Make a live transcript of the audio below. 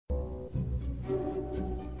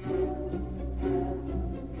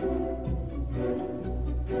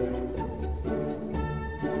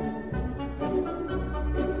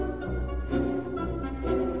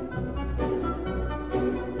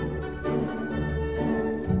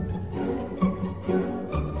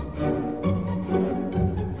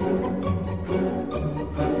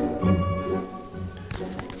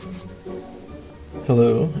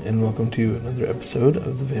Hello, and welcome to another episode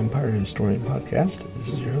of the Vampire Historian Podcast. This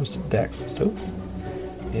is your host, Dax Stokes,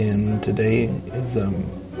 and today is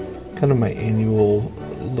kind of my annual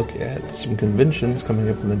look at some conventions coming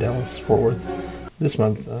up in the Dallas-Fort Worth this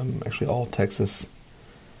month, actually all Texas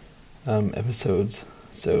episodes.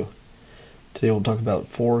 So today we'll talk about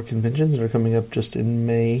 4 conventions that are coming up just in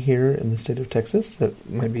May here in the state of Texas that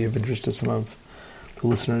might be of interest to some of the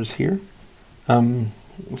listeners here.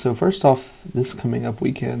 So first off, this coming up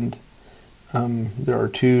weekend, there are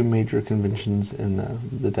 2 major conventions in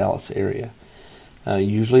the Dallas area.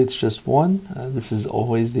 Usually it's just one. This is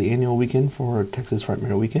always the annual weekend for Texas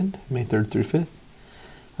Frightmare Weekend, May 3rd through 5th.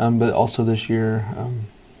 But also this year,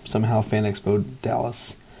 somehow Fan Expo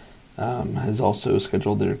Dallas has also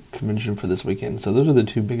scheduled their convention for this weekend. So those are the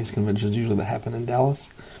 2 biggest conventions usually that happen in Dallas.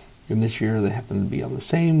 And this year they happen to be on the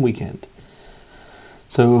same weekend.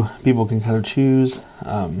 So people can kind of choose.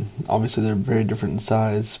 Obviously, they're very different in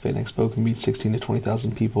size. Fan Expo can be 16 to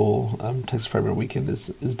 20,000 people. Texas Frightmare Weekend is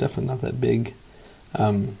definitely not that big.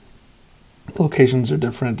 The locations are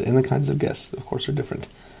different, and the kinds of guests, of course, are different.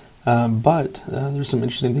 But there's some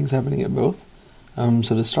interesting things happening at both. So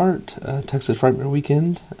to start, Texas Frightmare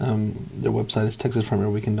Weekend, their website is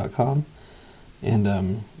texasfrightmareweekend.com.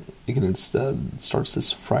 And again, it starts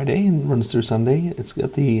this Friday and runs through Sunday. It's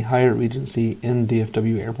at the Hyatt Regency in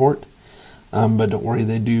DFW Airport. But don't worry,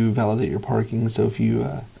 they do validate your parking. So if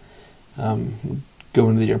you go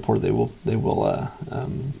into the airport, they will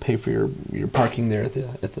pay for your parking there at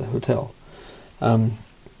the hotel.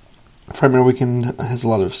 Frightmare Weekend has a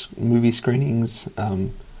lot of movie screenings.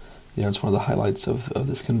 It's one of the highlights of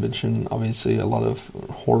this convention. Obviously, a lot of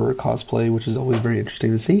horror cosplay, which is always very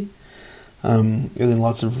interesting to see. And then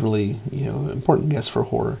lots of really, important guests for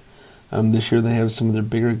horror. This year they have some of their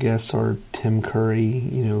bigger guests are Tim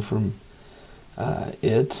Curry, from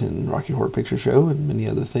It and Rocky Horror Picture Show and many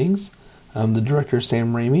other things. The director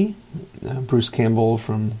Sam Raimi, Bruce Campbell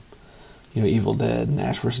from, Evil Dead and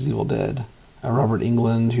Ash vs. Evil Dead, Robert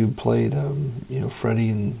Englund, who played, Freddy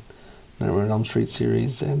in Nightmare on Elm Street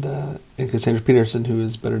series, and Cassandra Peterson, who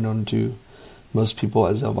is better known to most people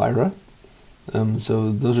as Elvira.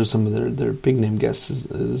 So those are some of their big name guests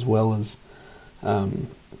as well as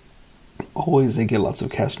always they get lots of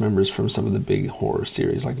cast members from some of the big horror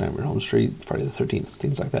series like Nightmare on Elm Street, Friday the 13th,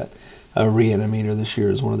 things like that. Reanimator this year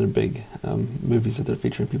is one of their big movies that they're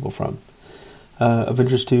featuring people from. Of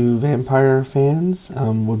interest to vampire fans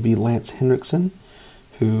would be Lance Henriksen,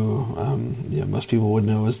 who most people would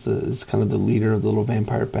know is kind of the leader of the little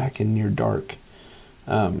vampire back in Near Dark.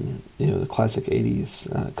 The classic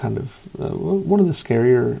 80s kind of one of the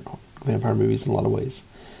scarier vampire movies in a lot of ways.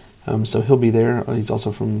 So he'll be there. He's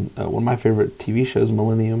also from one of my favorite TV shows,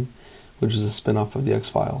 Millennium, which is a spin-off of The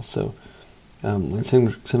X-Files. So Lance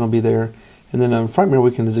Henriksen will be there. And then Frightmare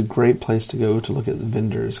Weekend is a great place to go to look at the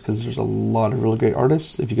vendors because there's a lot of really great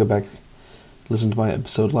artists. If you go back, listen to my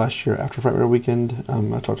episode last year after Frightmare Weekend,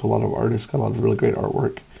 I talked to a lot of artists, got a lot of really great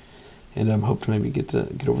artwork, and hope to maybe get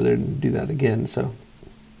over there and do that again. So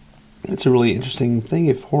it's a really interesting thing.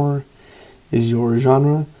 If horror is your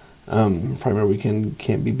genre, Frightmare Weekend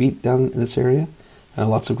can't be beat down in this area.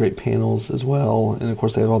 Lots of great panels as well. And, of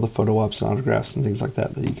course, they have all the photo ops and autographs and things like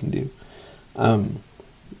that you can do. In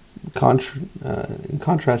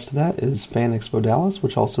contrast to that is Fan Expo Dallas,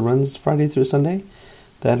 which also runs Friday through Sunday.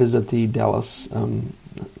 That is at the Dallas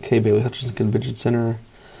K. Bailey Hutchinson Convention Center.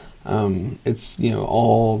 It's,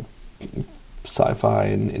 all sci-fi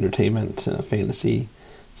and entertainment, fantasy.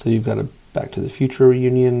 So you've got a Back to the Future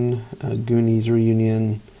reunion, Goonies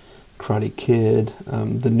reunion, Karate Kid,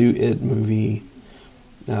 the new It movie,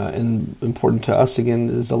 and important to us again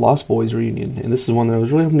is the Lost Boys reunion. And this is one that I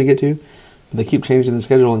was really hoping to get to. But they keep changing the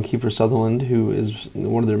schedule, and Kiefer Sutherland, who is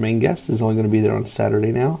one of their main guests, is only going to be there on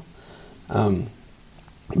Saturday now. But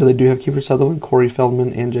they do have Kiefer Sutherland, Corey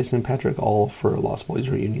Feldman, and Jason Patrick all for a Lost Boys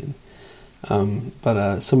reunion.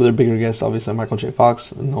 But some of their bigger guests, obviously Michael J.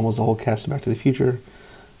 Fox and almost the whole cast of Back to the Future.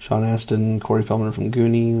 Sean Astin, Corey Feldman from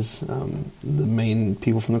Goonies, the main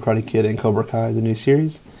people from the Karate Kid and Cobra Kai, the new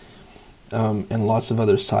series, and lots of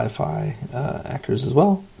other sci-fi actors as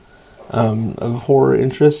well. Of horror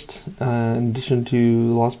interest, in addition to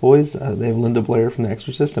The Lost Boys, they have Linda Blair from The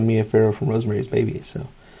Exorcist and Mia Farrow from Rosemary's Baby. So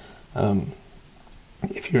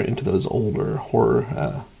if you're into those older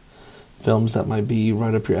horror films, that might be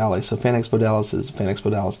right up your alley. So Fan Expo Dallas is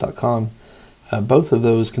fanexpodallas.com. Both of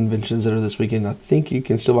those conventions that are this weekend, I think you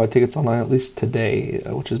can still buy tickets online, at least today,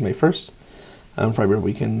 which is May 1st. Frightmare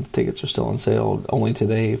Weekend tickets are still on sale only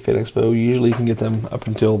today. Fan Expo, usually you can get them up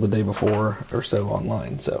until the day before or so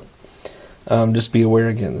online. So just be aware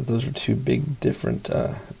again that those are 2 big different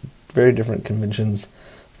very different conventions.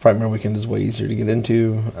 Frightmare Weekend is way easier to get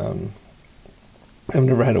into. I've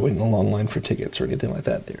never had to wait in a long line for tickets or anything like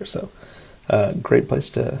that there. So, great place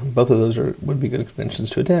to. Both of those would be good conventions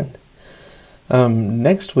to attend.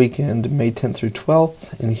 Next weekend, May 10th through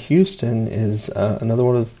 12th in Houston, is another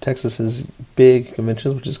one of Texas's big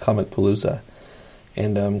conventions, which is Comicpalooza.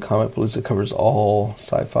 And Comicpalooza covers all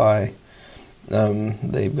sci-fi.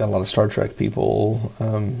 They've got a lot of Star Trek people,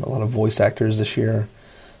 a lot of voice actors this year,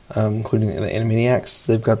 including the Animaniacs.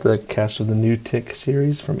 They've got the cast of the new Tick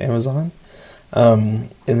series from Amazon. And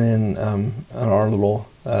then on our little,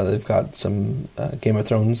 they've got some Game of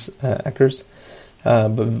Thrones actors.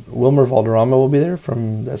 But Wilmer Valderrama will be there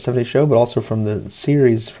from that 70s show, but also from the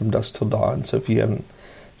series From Dusk Till Dawn. So if you haven't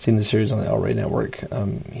seen the series on the El Rey Network,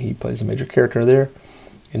 he plays a major character there,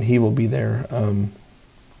 and he will be there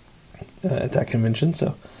at that convention.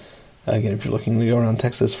 So again, if you're looking to go around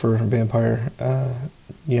Texas for vampire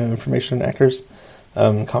information and actors,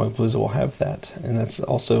 Comicpalooza will have that, and that's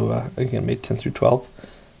also again May 10th through 12th.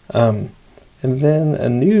 And then a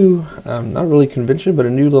new, not really convention, but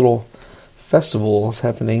a new little festival is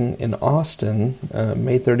happening in Austin,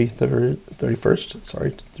 May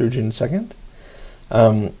 31st, through June 2nd.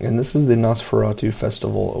 And this is the Nosferatu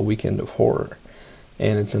Festival, a weekend of horror.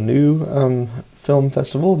 And it's a new film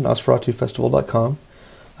festival, NosferatuFestival.com,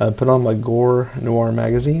 put on by Gore Noir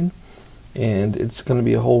Magazine. And it's going to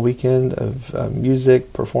be a whole weekend of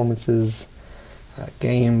music, performances,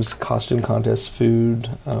 games, costume contests, food,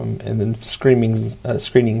 and then screenings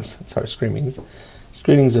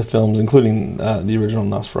of films, including the original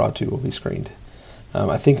Nosferatu, will be screened.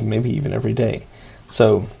 I think maybe even every day.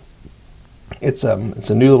 So it's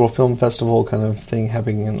a new little film festival kind of thing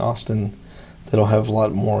happening in Austin that'll have a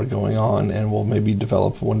lot more going on, and will maybe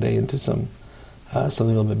develop one day into something a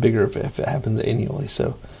little bit bigger if it happens annually.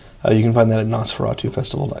 So you can find that at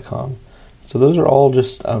NosferatuFestival.com. So those are all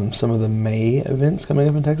just some of the May events coming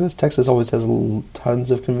up in Texas. Texas always has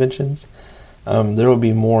tons of conventions. There will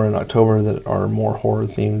be more in October that are more horror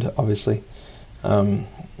themed, obviously.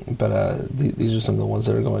 But these are some of the ones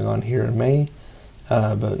that are going on here in May.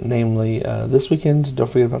 But namely, this weekend, don't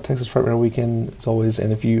forget about Texas Frightmare Weekend, as always.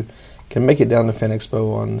 And if you can make it down to Fan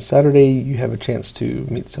Expo on Saturday, you have a chance to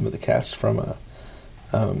meet some of the cast from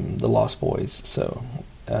The Lost Boys. So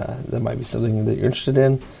that might be something that you're interested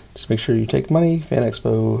in. Just make sure you take money. Fan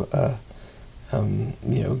Expo,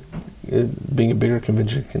 being a bigger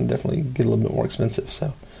convention can definitely get a little bit more expensive.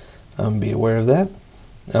 So be aware of that.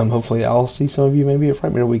 Hopefully I'll see some of you maybe at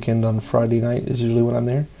Frightmare Weekend on Friday night is usually when I'm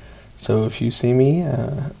there. So if you see me,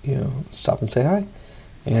 stop and say hi.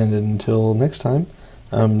 And until next time,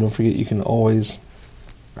 don't forget you can always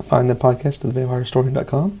find the podcast at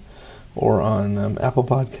thevampirehistorian.com or on Apple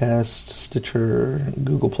Podcasts, Stitcher,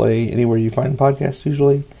 Google Play, anywhere you find podcasts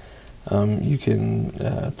usually. You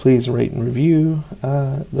can please rate and review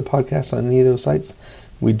the podcast on any of those sites.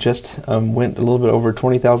 We just went a little bit over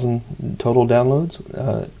 20,000 total downloads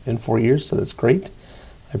in 4 years, so that's great.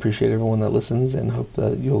 I appreciate everyone that listens and hope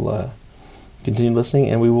that you'll continue listening,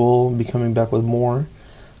 and we will be coming back with more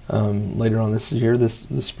later on this year. The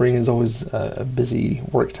spring is always a busy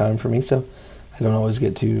work time for me, so I don't always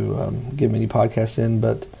get to get many podcasts in,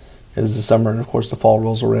 but as the summer and of course the fall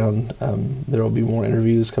rolls around, there will be more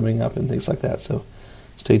interviews coming up and things like that. So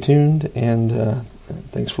stay tuned, and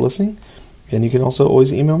thanks for listening. And you can also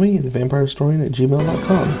always email me at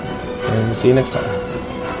thevampirehistorian@gmail.com. And we'll see you next time.